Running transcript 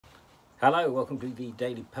Hello, welcome to the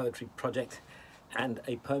Daily Poetry Project and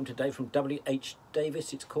a poem today from W.H.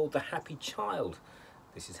 Davies. It's called The Happy Child.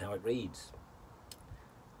 This is how it reads.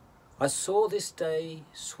 I saw this day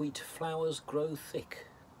sweet flowers grow thick,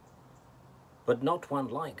 but not one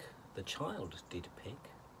like the child did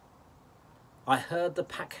pick. I heard the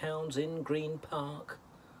packhounds in Green Park,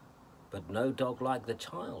 but no dog like the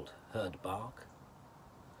child heard bark.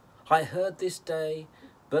 I heard this day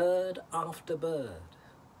bird after bird,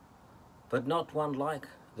 but not one like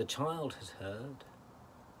the child has heard.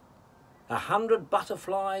 100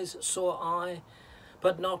 butterflies saw I,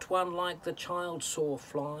 but not one like the child saw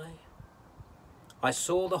fly. I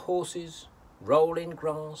saw the horses roll in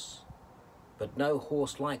grass, but no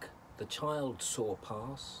horse like the child saw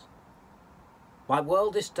pass. My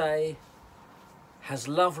world this day has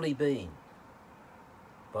lovely been,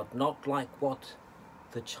 but not like what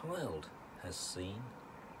the child has seen.